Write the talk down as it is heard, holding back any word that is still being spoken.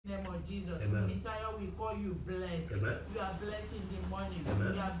of Jesus. Amen. Messiah, we call you blessed. Amen. You are blessed in the morning.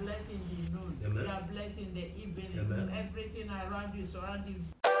 Amen. You are blessed in the noon. Amen. You are blessed in the evening. Amen. Everything around you, surround you.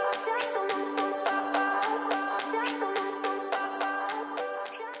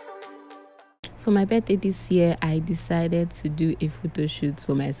 For my birthday this year, I decided to do a photo shoot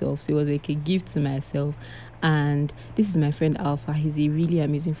for myself. So it was like a gift to myself. And this is my friend Alpha. He's a really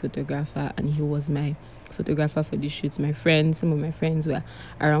amazing photographer, and he was my photographer for this shoot. My friends, some of my friends were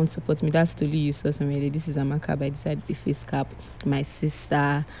around supporting me. That's Tolu you saw somewhere. This is Amaka by the side, the face cap. My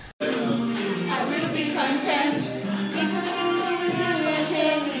sister. I will be content.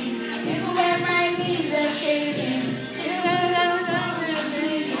 Even when my knees are shaking.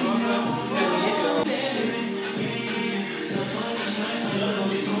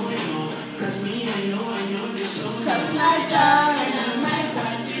 Cause my job and my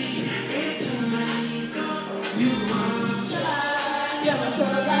country, it's too many. You want job, you're a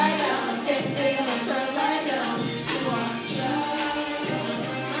provider, you're a provider. You want job,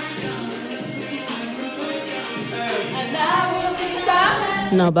 and I will be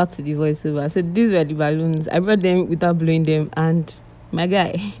fine. Now back to the voiceover. So these were the balloons. I brought them without blowing them, and my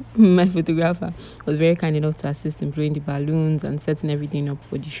guy, my photographer, was very kind enough to assist in blowing the balloons and setting everything up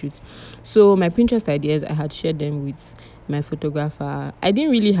for the shoot. So my Pinterest ideas, I had shared them with my photographer. I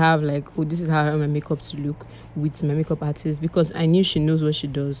didn't really have like, oh, this is how I want my makeup to look with my makeup artist, because I knew she knows what she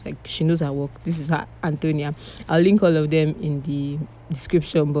does. Like, she knows her work. This is her, Antonia. I'll link all of them in the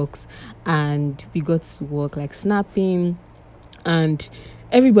description box. And we got to work, like snapping, and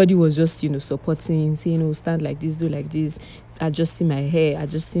everybody was just, supporting, saying, oh, stand like this, do like this, adjusting my hair,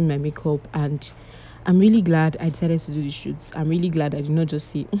 adjusting my makeup. And I'm really glad I decided to do the shoots. I'm really glad I did not just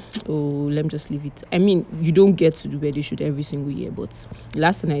say, oh, let me just leave it. I mean, you don't get to do birthday shoot every single year, but the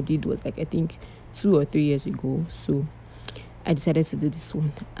last one I did was like, I think 2 or 3 years ago. So I decided to do this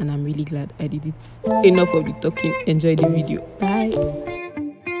one, and I'm really glad I did it. Enough of the talking. Enjoy the video. Bye.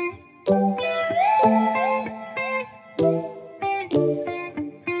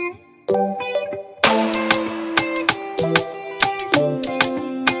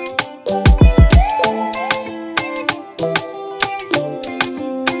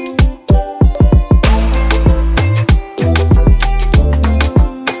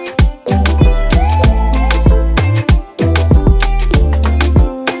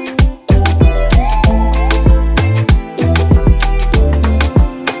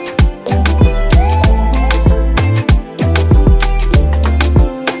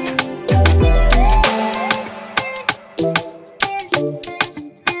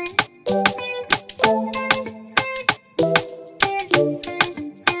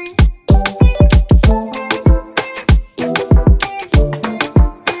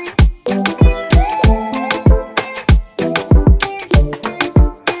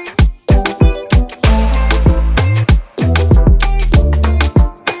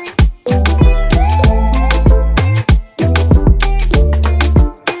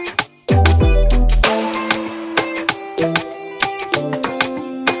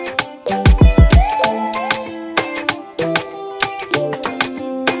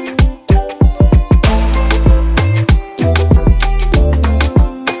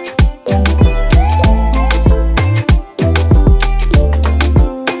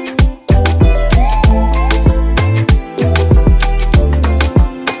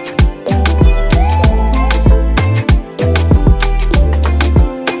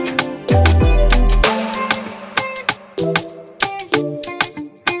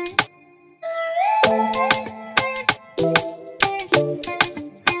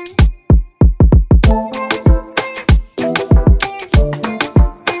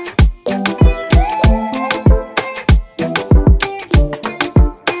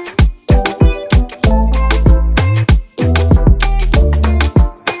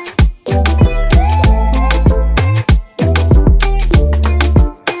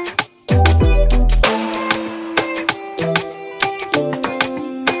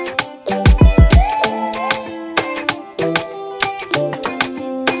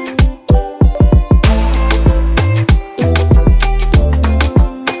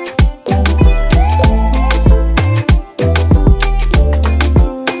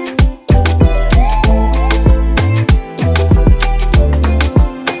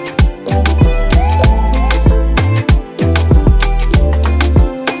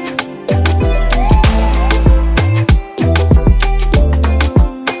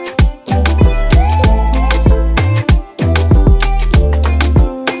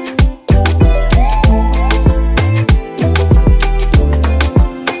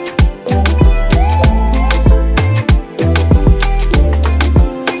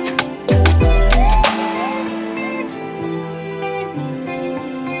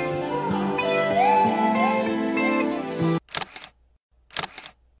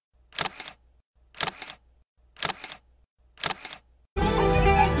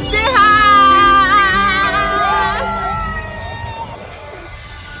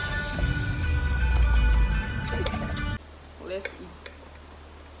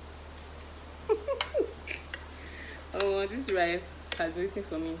 waiting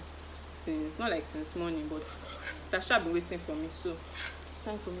for me since, not like since morning, but Tasha been waiting for me, so it's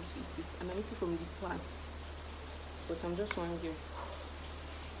time for me to eat it. And I'm eating from the pan, but I'm just hungry.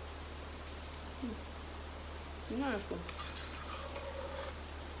 Nice.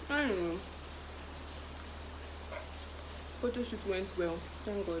 I don't know. Photo shoot went well,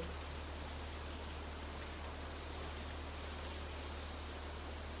 thank God.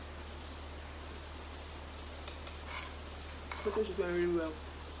 Photo shoot went really well.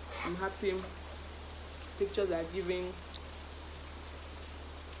 I'm happy. Pictures are giving.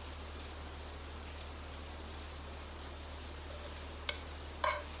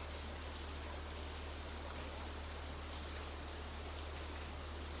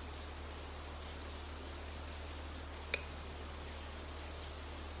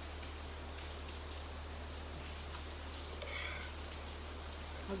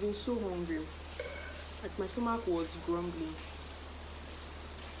 I've been so hungry. Like my stomach was grumbling.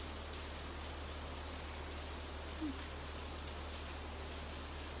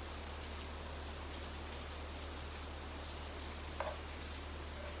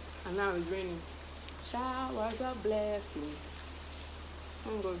 And now it's raining. Showers of blessing.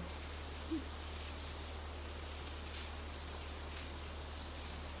 Oh God.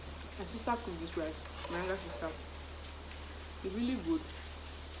 My sister cooked this rice. My younger sister. It's really good.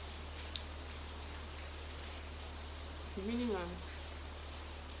 It's really nice.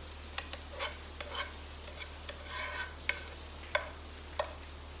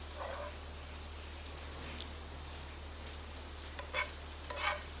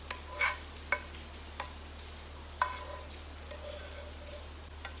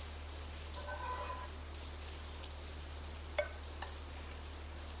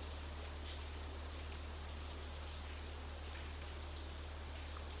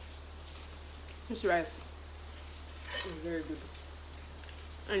 This rice is very good.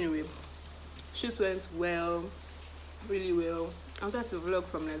 Anyway, shoot went well, really well. I wanted to vlog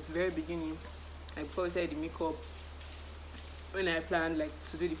from like the very beginning, like before we started the makeup, when I planned like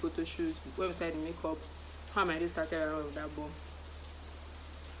to do the photo shoot, when we started the makeup, how my day started around with that bomb.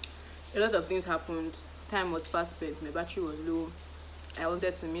 A lot of things happened. Time was fast spent, my battery was low. I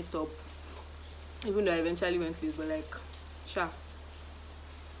wanted to meet up, even though I eventually went late, but like, sure.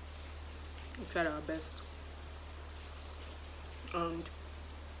 We tried our best, and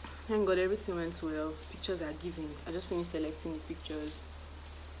thank God everything went well. Pictures are giving. I just finished selecting the pictures.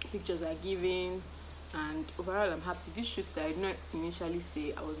 Pictures are giving, and overall I'm happy. These shoots that I did not initially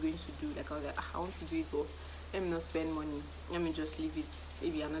say I was going to do, like I was like, I want to do it, but let me not spend money. Let me just leave it.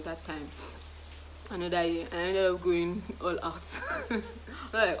 Maybe another time, another year. I ended up going all out.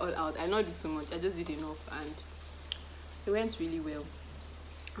 Not like all out. I not did too much. I just did enough, and it went really well.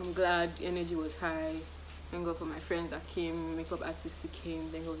 I'm glad the energy was high. Thank God for my friends that came, makeup artist who came,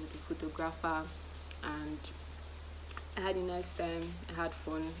 thank God for the photographer, and I had a nice time. I had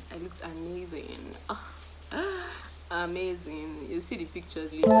fun. I looked amazing. Amazing. You'll see the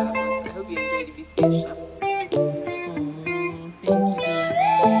pictures later, but I hope you enjoyed the video. Thank you, baby.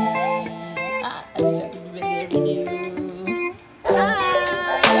 I wish I could be ready every day.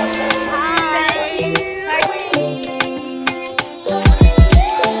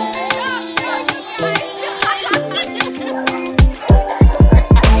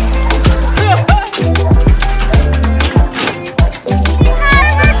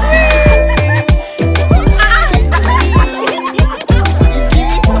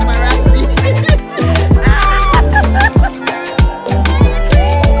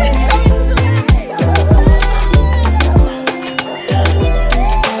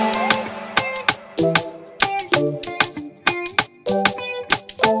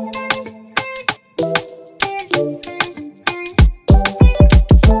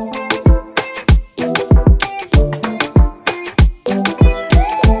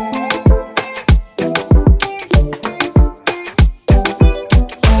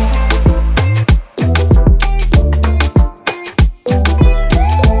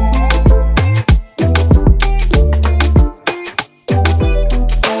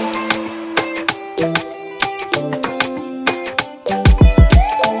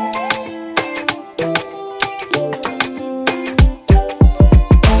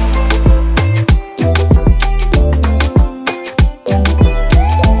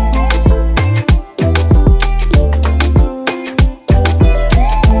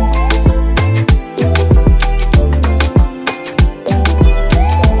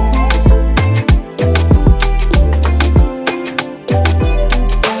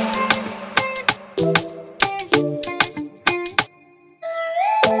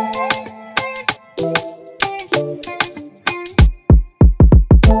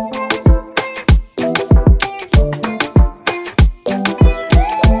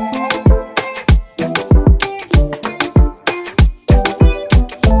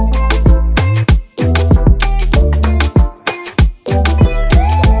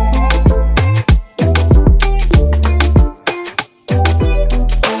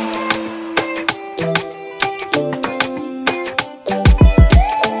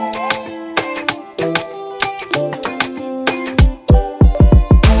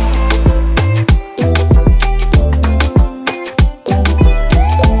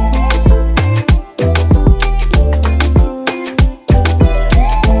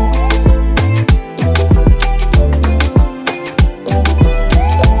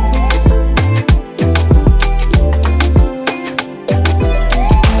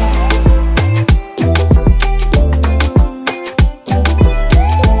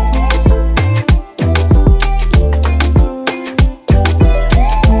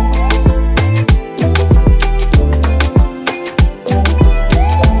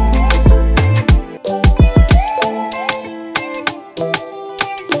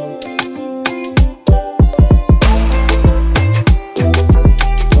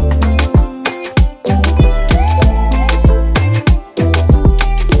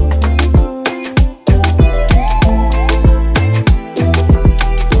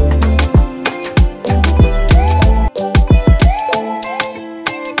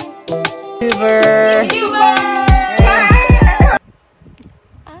 Yesterday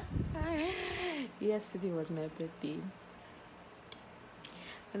was my birthday,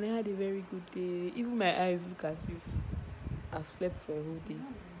 and I had a very good day. Even my eyes look as if I've slept for a whole day.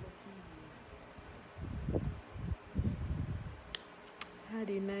 I had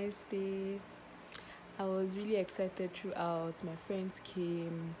a nice day. I was really excited throughout. My friends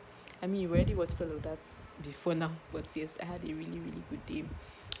came. I mean, you already watched all of that before now, but yes, I had a really, really good day.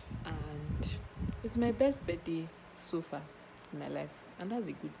 And it's my best birthday so far in my life, and that's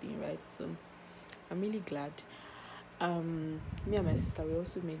a good thing, right? So I'm really glad. Me and my sister, we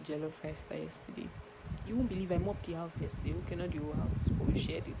also made jollof rice yesterday. You won't believe I mopped the house yesterday. Okay, not the whole house, but we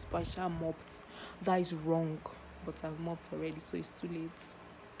shared it. But I sure mopped. That is wrong, but I've mopped already, so it's too late.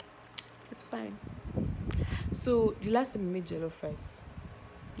 It's fine. So the last time I made jollof rice,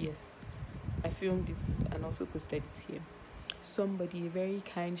 yes, I filmed it and also posted it here. Somebody, a very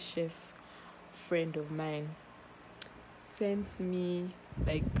kind chef friend of mine, sent me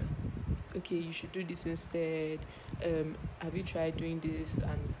like, okay, you should do this instead. Have you tried doing this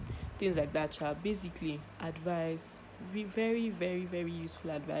and things like that? Basically, advice, very, very, very useful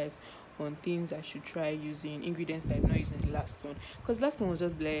advice on things I should try using, ingredients that I'm not using the last one. Because last one was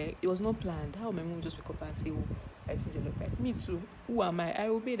just like, it was not planned. How my mom just wake up and say, oh, I think jollof rice. Me too. Who am I? I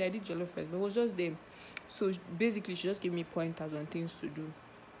obeyed. I did jollof rice, but it was just them. So basically, she just gave me pointers on things to do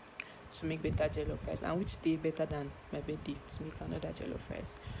to make better jollof rice, and which day better than my birthday to make another jollof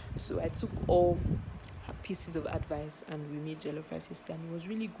rice. So I took all her pieces of advice and we made jollof rice yesterday, and it was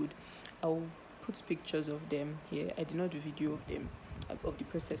really good. I'll put pictures of them here. I did not do video of them, of the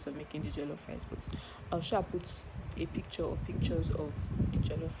process of making the jollof rice, but I'll sure put a picture or pictures of the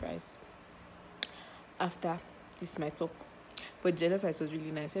jollof rice after this my talk. But jollof rice was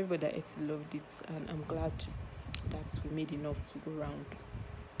really nice. Everybody that ate it loved it, and I'm glad that we made enough to go round.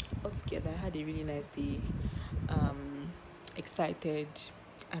 Altogether, I had a really nice day. Excited.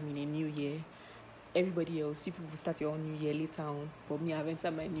 I'm in a new year. Everybody else, see people start your own new year later on, but me, I've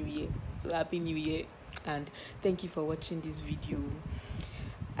entered my new year. So happy new year, and thank you for watching this video.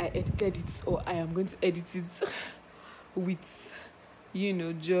 I edited it, or I am going to edit it with, you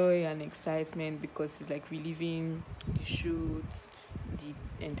know, joy and excitement, because it's like reliving the shoot, the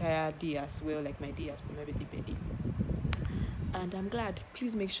entire day as well, like my day as per my birthday. And I'm glad.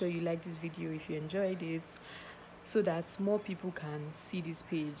 Please make sure you like this video if you enjoyed it, so that more people can see this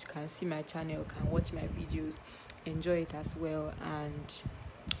page, can see my channel, can watch my videos, enjoy it as well, and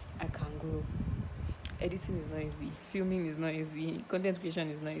I can grow. Editing is not easy, filming is not easy, content creation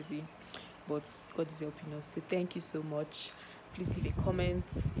is not easy, but God is helping us. So thank you so much. Please leave a comment,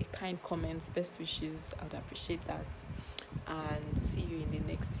 a kind comment, best wishes. I would appreciate that, and see you in the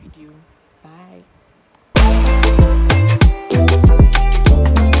next video. Bye.